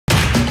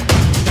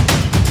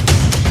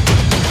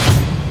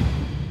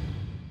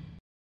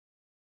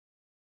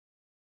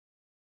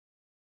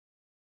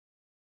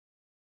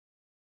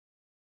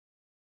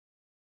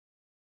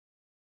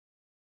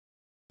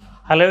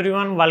Hello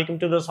everyone, welcome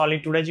to the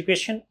solitude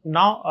education.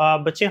 Now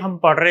बच्चे हम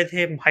पढ़ रहे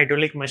थे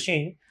हाइड्रोलिक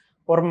मशीन,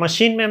 और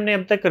मशीन में हमने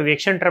अब तक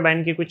रिएक्शन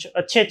टरबाइन के कुछ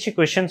अच्छे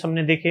क्वेश्चंस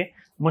हमने देखे।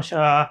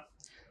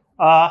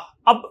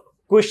 अब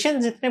क्वेश्चन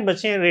जितने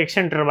बचे हैं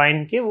रिएक्शन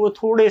टरबाइन के वो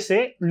थोड़े से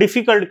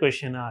डिफिकल्ट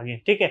क्वेश्चन आ गए।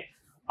 ठीक है,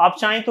 आप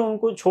चाहें तो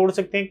उनको छोड़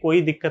सकते हैं,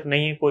 कोई दिक्कत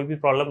नहीं है, कोई भी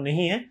प्रॉब्लम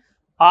नहीं है।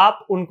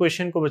 आप उन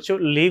क्वेश्चन को बच्चों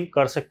लीव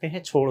कर सकते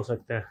हैं, छोड़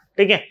सकते हैं।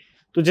 ठीक है,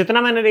 तो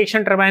जितना मैंने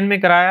रिएक्शन टरबाइन में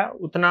कराया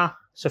उतना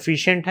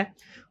सफिशिएंट है।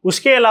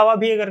 उसके अलावा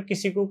भी अगर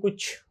किसी को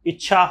कुछ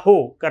इच्छा हो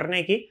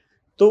करने की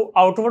तो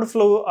आउटवर्ड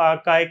फ्लो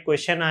का एक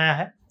क्वेश्चन आया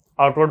है।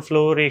 आउटवर्ड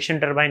फ्लो रिएक्शन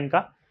टरबाइन का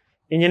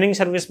इंजीनियरिंग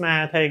सर्विस में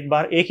आया था एक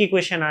बार, एक ही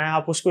क्वेश्चन आया,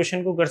 आप उस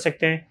क्वेश्चन को कर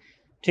सकते हैं।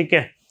 ठीक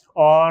है,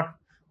 और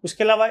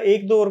उसके अलावा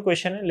एक दो और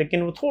क्वेश्चन है,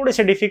 लेकिन वो थोड़े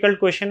से डिफिकल्ट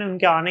क्वेश्चन है,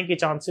 उनके आने के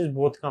चांसेस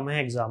बहुत कम है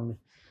एग्जाम में।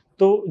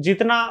 तो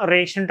जितना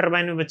रिएक्शन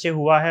टरबाइन में बच्चे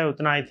हुआ है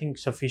उतना आई थिंक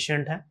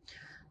सफिशिएंट है।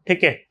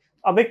 ठीक है,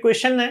 अब एक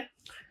क्वेश्चन है,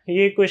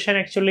 ये क्वेश्चन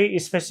एक्चुअली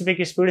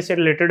स्पेसिफिक स्पीड से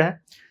रिलेटेड है।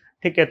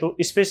 ठीक है, तो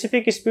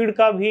स्पेसिफिक स्पीड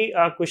का भी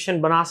क्वेश्चन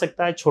बना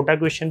सकता है, छोटा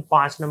क्वेश्चन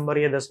 5 नंबर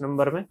या 10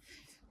 नंबर में।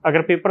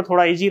 अगर पेपर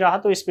थोड़ा इजी रहा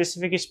तो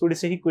स्पेसिफिक स्पीड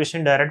से ही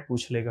क्वेश्चन डायरेक्ट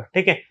पूछ लेगा।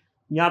 ठीक है,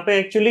 यहाँ पे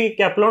एक्चुअली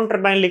कैप्लॉन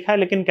टरबाइन लिखा है,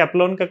 लेकिन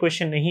कैप्लॉन का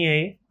क्वेश्चन नहीं है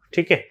ये।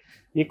 ठीक है,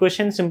 ये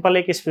क्वेश्चन सिंपल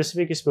है कि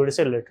स्पेसिफिक स्पीड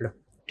से रिलेटेड।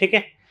 ठीक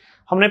है,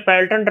 हमने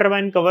पेल्टन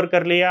टरबाइन कवर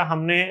कर लिया,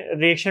 हमने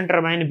रिएक्शन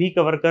टरबाइन भी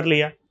कवर कर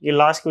लिया। ये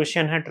लास्ट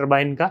क्वेश्चन है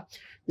टरबाइन का।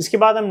 इसके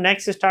बाद हम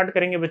नेक्स्ट स्टार्ट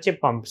करेंगे बच्चे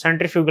पंप,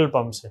 सेंट्रीफ्यूगल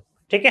पंप से।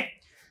 ठीक है,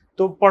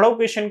 तो पढ़ो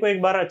क्वेश्चन को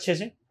एक बार अच्छे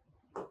से।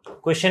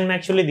 क्वेश्चन में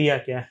एक्चुअली दिया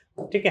क्या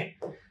है। ठीक है,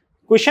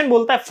 क्वेश्चन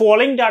बोलता है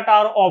following data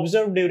are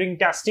observe during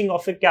testing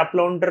of A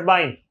कैप्लॉन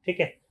turbine. ठीक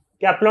है,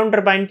 कैप्लॉन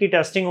टरबाइन की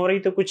टेस्टिंग हो रही,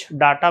 तो कुछ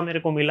डाटा मेरे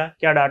को मिला।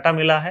 क्या डाटा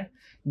मिला है?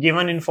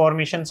 गिवन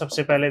इंफॉर्मेशन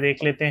सबसे पहले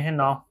देख लेते हैं।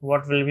 Now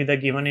what will be the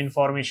given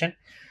information?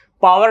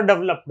 Power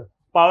developed,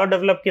 power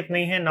develop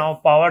कितनी है? नाउ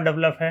पावर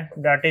डेवलप है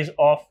दैट इज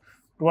ऑफ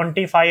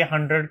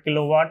 2500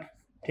 किलोवाट।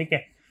 ठीक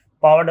है,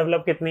 पावर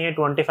डेवलप कितनी है?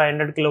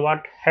 2500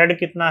 किलोवाट। हेड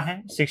कितना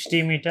है?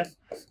 60 metre.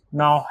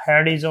 Now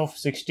head is of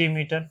 60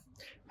 metre,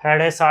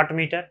 head है 60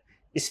 मीटर।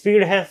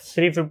 स्पीड है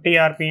 350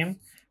 RPM.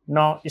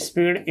 Now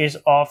speed is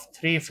of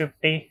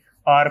 350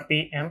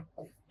 RPM.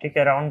 ठीक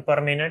है, राउंड पर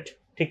मिनट।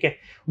 ठीक है,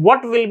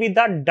 what will be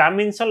the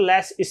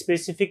dimensionless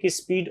specific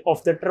speed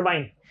of the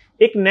turbine?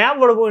 एक नया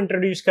वर्ड को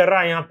इंट्रोड्यूस कर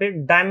रहा है यहाँ पे,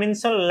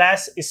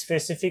 डायमेंशनलेस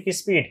स्पेसिफिक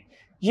स्पीड।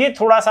 ये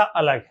थोड़ा सा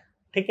अलग।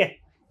 ठीक है,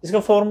 इसका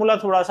फॉर्मूला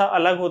थोड़ा सा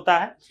अलग होता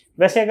है।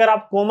 वैसे अगर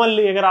आप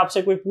कॉमनली अगर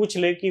आपसे कोई पूछ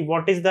ले कि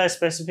what is the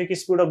specific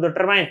speed of the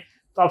turbine,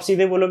 तो आप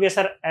सीधे बोलोगे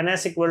sir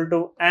ns equal to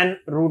n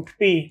root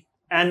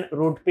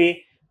p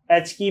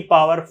h की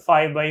power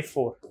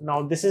 5/4।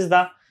 Now this is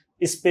the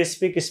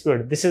specific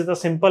speed, this is the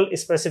simple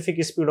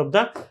specific speed of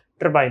the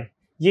turbine.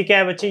 ये क्या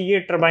है बच्चे? ये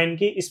टरबाइन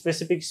की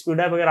स्पेसिफिक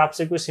स्पीड है, अगर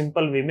आपसे कोई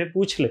सिंपल वे में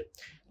पूछ ले।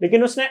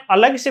 लेकिन उसने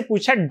अलग से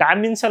पूछा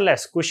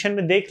डायमेंशनलेस। क्वेश्चन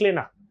में देख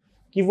लेना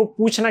कि वो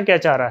पूछना क्या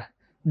चाह रहा है।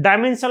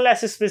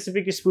 डायमेंशनलेस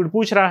स्पेसिफिक स्पीड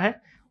पूछ रहा है,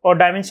 और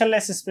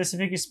डायमेंशनलेस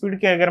स्पेसिफिक स्पीड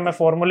के अगर मैं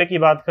फॉर्मूले की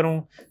बात करूं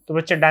तो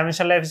बच्चे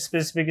dimensionless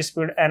specific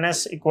speed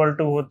ns equal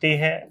to होती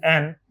है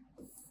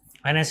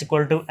ns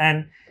equal to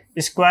n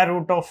square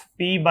root of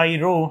p by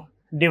rho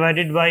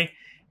divided by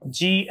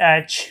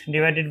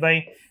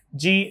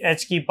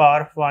gh की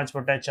पावर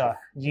 5/4,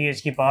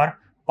 gh की power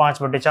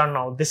 5/4।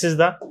 Now this is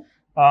the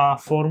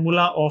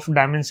formula of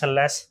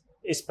dimensionless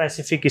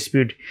specific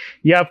speed.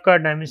 ये आपका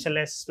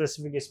dimensionless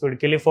specific speed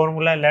के लिए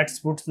formula है। Let's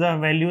put the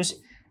values.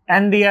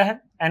 n दिया है,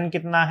 n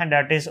कितना है?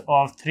 दैट इज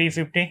ऑफ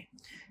 350,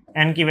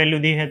 n की वैल्यू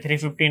दी है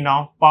 350।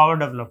 नाउ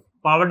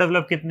पावर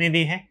डेवलप कितनी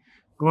दी है?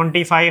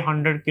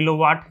 2500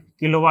 किलोवाट।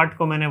 किलोवाट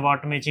को मैंने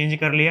वाट में चेंज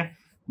कर लिया,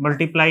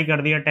 मल्टीप्लाई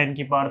कर दिया 10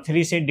 की पावर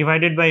 3 से,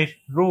 divided by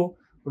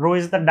rho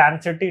is the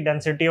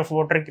density of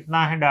water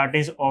कितना है? That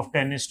is of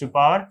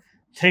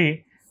 10⁻³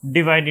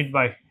 divided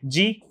by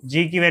जी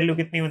की वैल्यू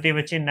कितनी होती है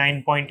बच्चे?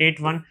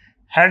 9.81।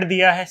 हेड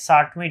दिया है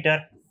 60 मीटर,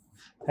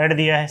 हेड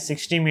दिया है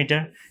 60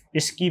 मीटर,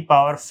 इसकी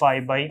पावर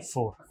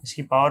 5/4,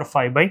 इसकी पावर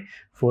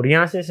 5/4।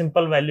 यहाँ से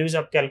सिंपल वैल्यूज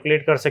आप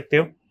कैलकुलेट कर सकते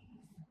हो।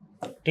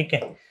 ठीक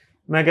है,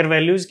 मैं अगर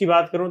वैल्यूज की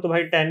बात करूँ तो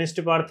भाई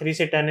 10⁻³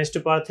 से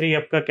 10⁻³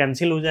 आपका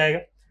कैंसिल हो जाएगा।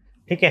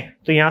 ठीक है,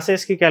 तो यहाँ से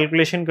इसकी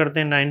कैलकुलेशन करते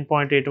हैं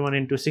 9.81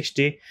 इंटू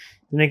 60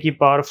 की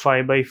पावर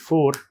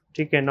 5/4।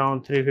 ठीक है, नाउ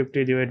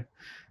 350 डिवाइड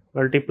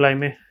मल्टीप्लाई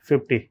में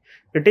 50,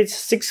 इट इज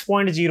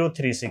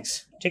 6.036।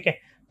 ठीक है,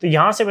 तो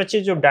यहाँ से बच्चे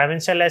जो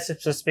डायमेंशनलेस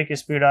स्पेसिफिक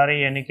स्पीड आ रही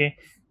है, यानी कि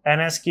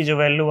ns की जो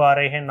वैल्यू आ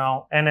रही है, now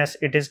ns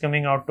it is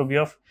coming out to be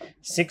of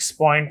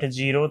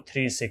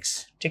 6.036।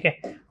 ठीक है,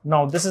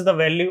 now this is the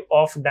value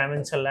of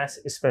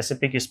dimensionless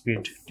specific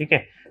speed. ठीक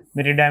है,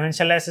 मेरी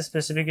डायमेंशनलेस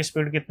स्पेसिफिक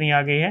स्पीड कितनी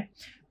आ गई है?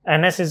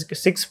 ns is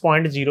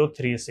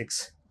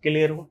 6.036।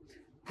 क्लियर हुआ?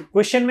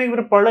 क्वेश्चन में एक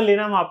बार पढ़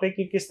लेना वहां पे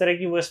कि किस तरह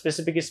की वो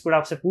स्पेसिफिक स्पीड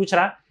आपसे पूछ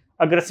रहा है।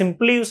 अगर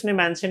सिंपली उसने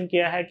मेंशन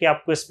किया है कि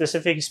आपको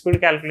स्पेसिफिक स्पीड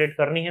कैलकुलेट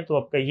करनी है तो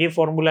आपका ये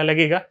फॉर्मूला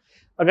लगेगा।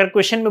 अगर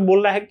क्वेश्चन में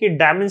बोल रहा है कि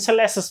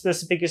डायमेंशनलेस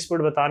स्पेसिफिक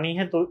स्पीड बतानी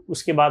है तो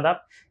उसके बाद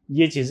आप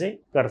ये चीजें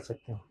कर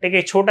सकते हो। ठीक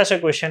है, छोटा सा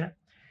क्वेश्चन है।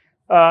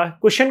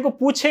 क्वेश्चन को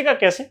पूछेगा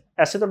कैसे?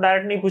 ऐसे तो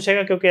डायरेक्ट नहीं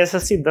पूछेगा, क्योंकि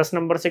एसएससी 10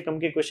 नंबर से कम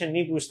के क्वेश्चन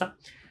नहीं पूछता।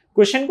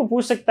 क्वेश्चन को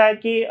पूछ सकता है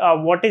कि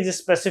व्हाट इज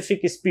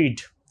स्पेसिफिक स्पीड,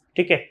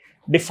 ठीक है,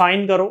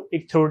 डिफाइन करो।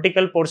 एक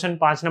थ्योरेटिकल पोर्शन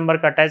 5 नंबर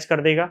का अटैच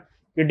कर देगा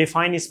कि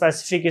डिफाइन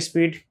स्पेसिफिक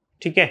स्पीड,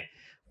 ठीक है।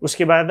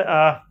 उसके बाद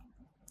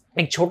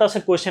एक छोटा सा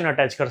क्वेश्चन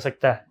अटैच कर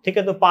सकता है, ठीक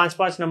है। तो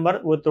 5-5 नंबर,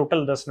 वो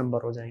टोटल 10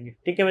 नंबर हो जाएंगे,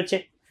 ठीक है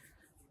बच्चे।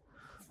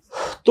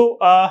 तो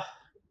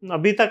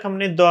अभी तक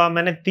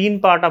मैंने 3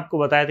 पार्ट आपको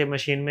बताए थे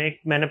मशीन में। एक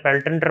मैंने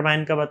पेल्टन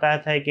टरबाइन का बताया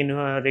था, एक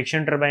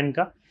रिएक्शन टरबाइन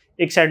का,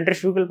 एक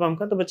सेंट्रीफ्यूगल पंप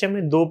का। तो बच्चे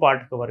हमने 2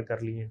 पार्ट कवर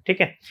कर लिए,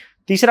 ठीक है।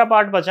 तीसरा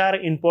पार्ट बचा,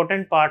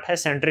 इंपॉर्टेंट पार्ट है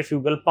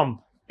सेंट्रीफ्यूगल पंप,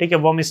 ठीक है।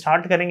 वो हम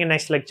स्टार्ट करेंगे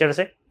नेक्स्ट लेक्चर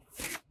से।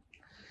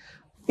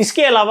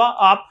 इसके अलावा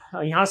आप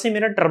यहाँ से,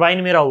 मेरा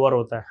टरबाइन मेरा ओवर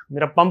होता है,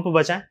 मेरा पंप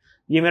बचा है,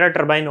 ये मेरा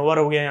टरबाइन ओवर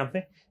हो गया यहाँ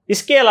पे।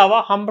 इसके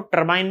अलावा हम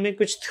टरबाइन में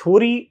कुछ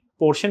थ्योरी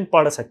पोर्शन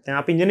पढ़ सकते हैं।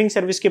 आप इंजीनियरिंग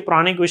सर्विस के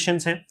पुराने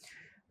क्वेश्चंस हैं,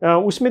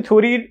 उसमें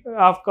थ्योरी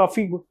आप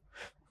काफी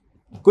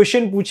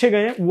क्वेश्चन पूछे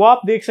गए हैं, वो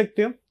आप देख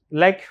सकते हो।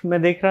 लाइक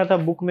मैं देख रहा था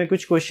बुक में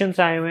कुछ क्वेश्चंस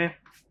आए हुए हैं,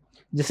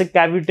 जैसे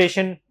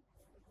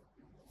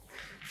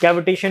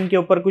कैविटेशन के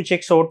ऊपर कुछ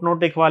एक शॉर्ट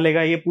नोट लिखवा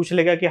लेगा। ये पूछ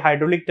लेगा कि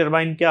हाइड्रोलिक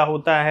टरबाइन क्या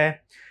होता है,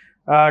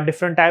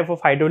 different type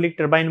of hydraulic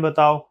turbine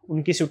बताओ,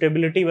 उनकी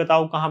सुटेबिलिटी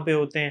बताओ, कहाँ पे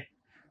होते हैं,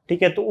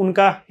 ठीक है। तो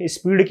उनका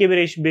स्पीड के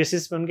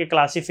बेसिस पे उनके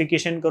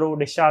क्लासिफिकेशन करो,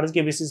 डिस्चार्ज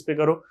के बेसिस पे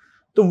करो।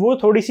 तो वो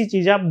थोड़ी सी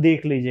चीजें आप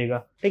देख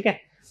लीजिएगा, ठीक है।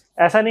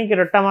 ऐसा नहीं कि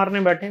रट्टा मारने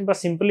बैठे,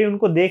 बस सिंपली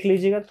उनको देख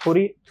लीजिएगा,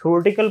 थोड़ी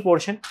थ्योरेटिकल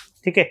पोर्शन,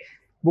 ठीक है।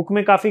 बुक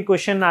में काफी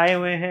क्वेश्चन आए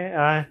हुए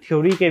हैं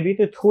थ्योरी के भी,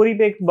 तो थ्योरी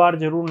पे एक बार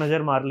जरूर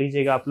नजर मार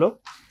लीजिएगा आप लोग,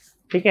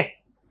 ठीक है।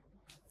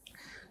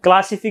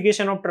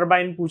 क्लासिफिकेशन ऑफ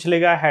टरबाइन पूछ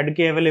लेगा, हेड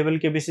के अवेलेबल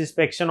के बेसिस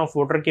पे, एक्शन ऑफ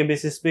वाटर के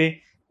बेसिस पे,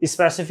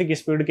 स्पेसिफिक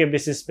स्पीड के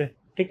बेसिस पे,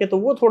 ठीक है। तो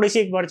वो थोड़ी सी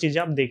एक बार चीजें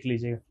आप देख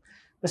लीजिएगा।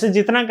 वैसे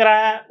जितना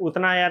कराया है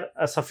उतना यार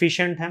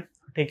सफिशिएंट है,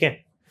 ठीक है।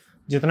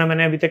 जितना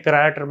मैंने अभी तक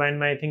कराया टरबाइन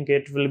में, I think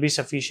it will be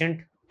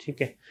sufficient,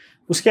 ठीक है।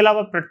 उसके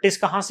अलावा प्रैक्टिस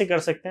कहाँ से कर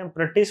सकते हैं,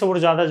 प्रैक्टिस और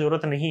ज्यादा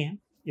जरूरत नहीं है,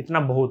 इतना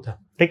बहुत है,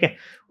 ठीक है।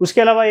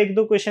 उसके अलावा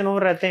 1-2 क्वेश्चन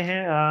और रहते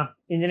हैं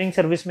इंजीनियरिंग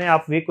सर्विस में,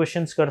 आप वे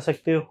क्वेश्चंस कर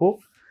सकते हो,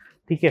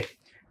 ठीक है।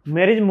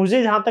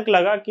 मुझे जहां तक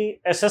लगा कि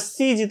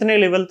एसएससी जितने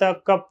लेवल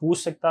तक का पूछ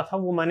सकता था,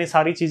 वो मैंने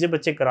सारी चीजें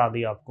बच्चे करा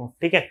दी आपको,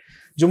 ठीक है।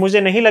 जो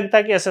मुझे नहीं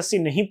लगता कि एसएससी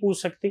नहीं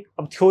पूछ सकती,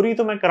 अब थ्योरी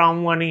तो मैं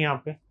कराऊंगा नहीं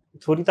यहाँ पे,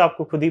 थ्योरी तो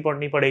आपको खुद ही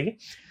पढ़नी पड़ेगी।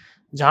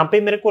 जहां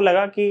पे मेरे को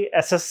लगा कि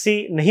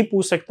एसएससी नहीं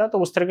पूछ सकता, तो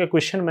उस तरह के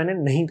क्वेश्चन मैंने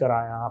नहीं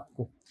कराया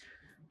आपको,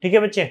 ठीक है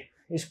बच्चे।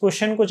 इस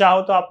क्वेश्चन को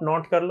चाहो तो आप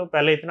नोट कर लो,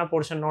 पहले इतना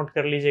पोर्शन नोट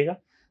कर लीजिएगा,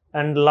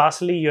 and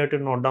lastly you have to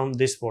note down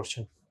this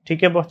portion,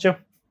 ठीक है बच्चों,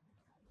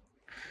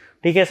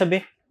 ठीक है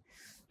सभी।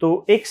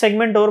 तो एक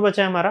सेगमेंट और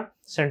बचा है हमारा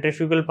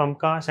सेंट्रीफ्यूगल पंप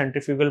का।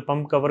 सेंट्रीफ्यूगल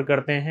पंप कवर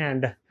करते हैं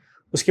एंड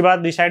उसके बाद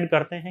डिसाइड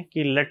करते हैं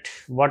कि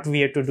what we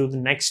have to do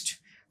next,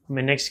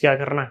 हमें नेक्स्ट क्या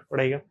करना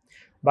पड़ेगा।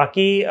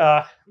 बाकी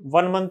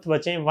 1 मंथ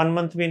बचे, 1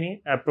 मंथ भी नहीं,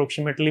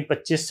 अप्रोक्सीमेटली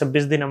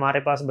 25-26 दिन हमारे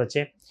पास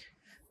बचे,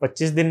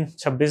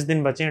 26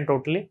 दिन बचे हैं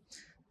टोटली।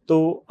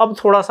 तो अब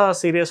थोड़ा सा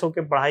सीरियस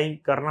होकर पढ़ाई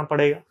करना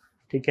पड़ेगा,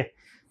 ठीक है।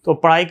 तो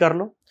पढ़ाई कर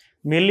लो,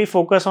 mainly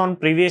focus on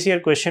previous year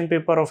question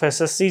paper of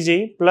SSCJE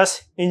plus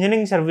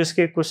engineering service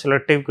के कुछ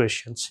सिलेक्टिव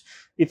क्वेश्चंस।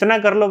 इतना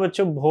कर लो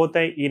बच्चों, बहुत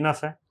है,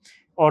 इनफ है।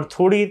 और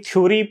थोड़ी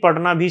थ्योरी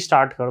पढ़ना भी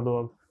स्टार्ट कर दो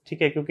अब,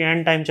 ठीक है, क्योंकि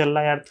एंड टाइम चल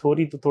रहा है यार,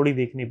 थ्योरी तो थोड़ी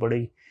देखनी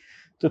पड़ेगी।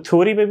 तो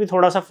थ्योरी पे भी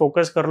थोड़ा सा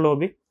फोकस कर लो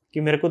अभी,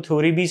 कि मेरे को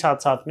थ्योरी भी साथ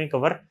साथ में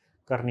कवर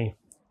करनी है,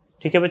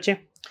 ठीक है बच्चे।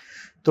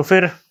 तो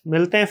फिर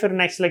मिलते हैं फिर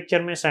नेक्स्ट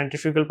लेक्चर में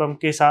सेंट्रीफ्यूगल पंप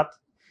के साथ।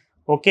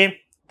 Okay,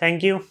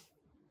 thank you.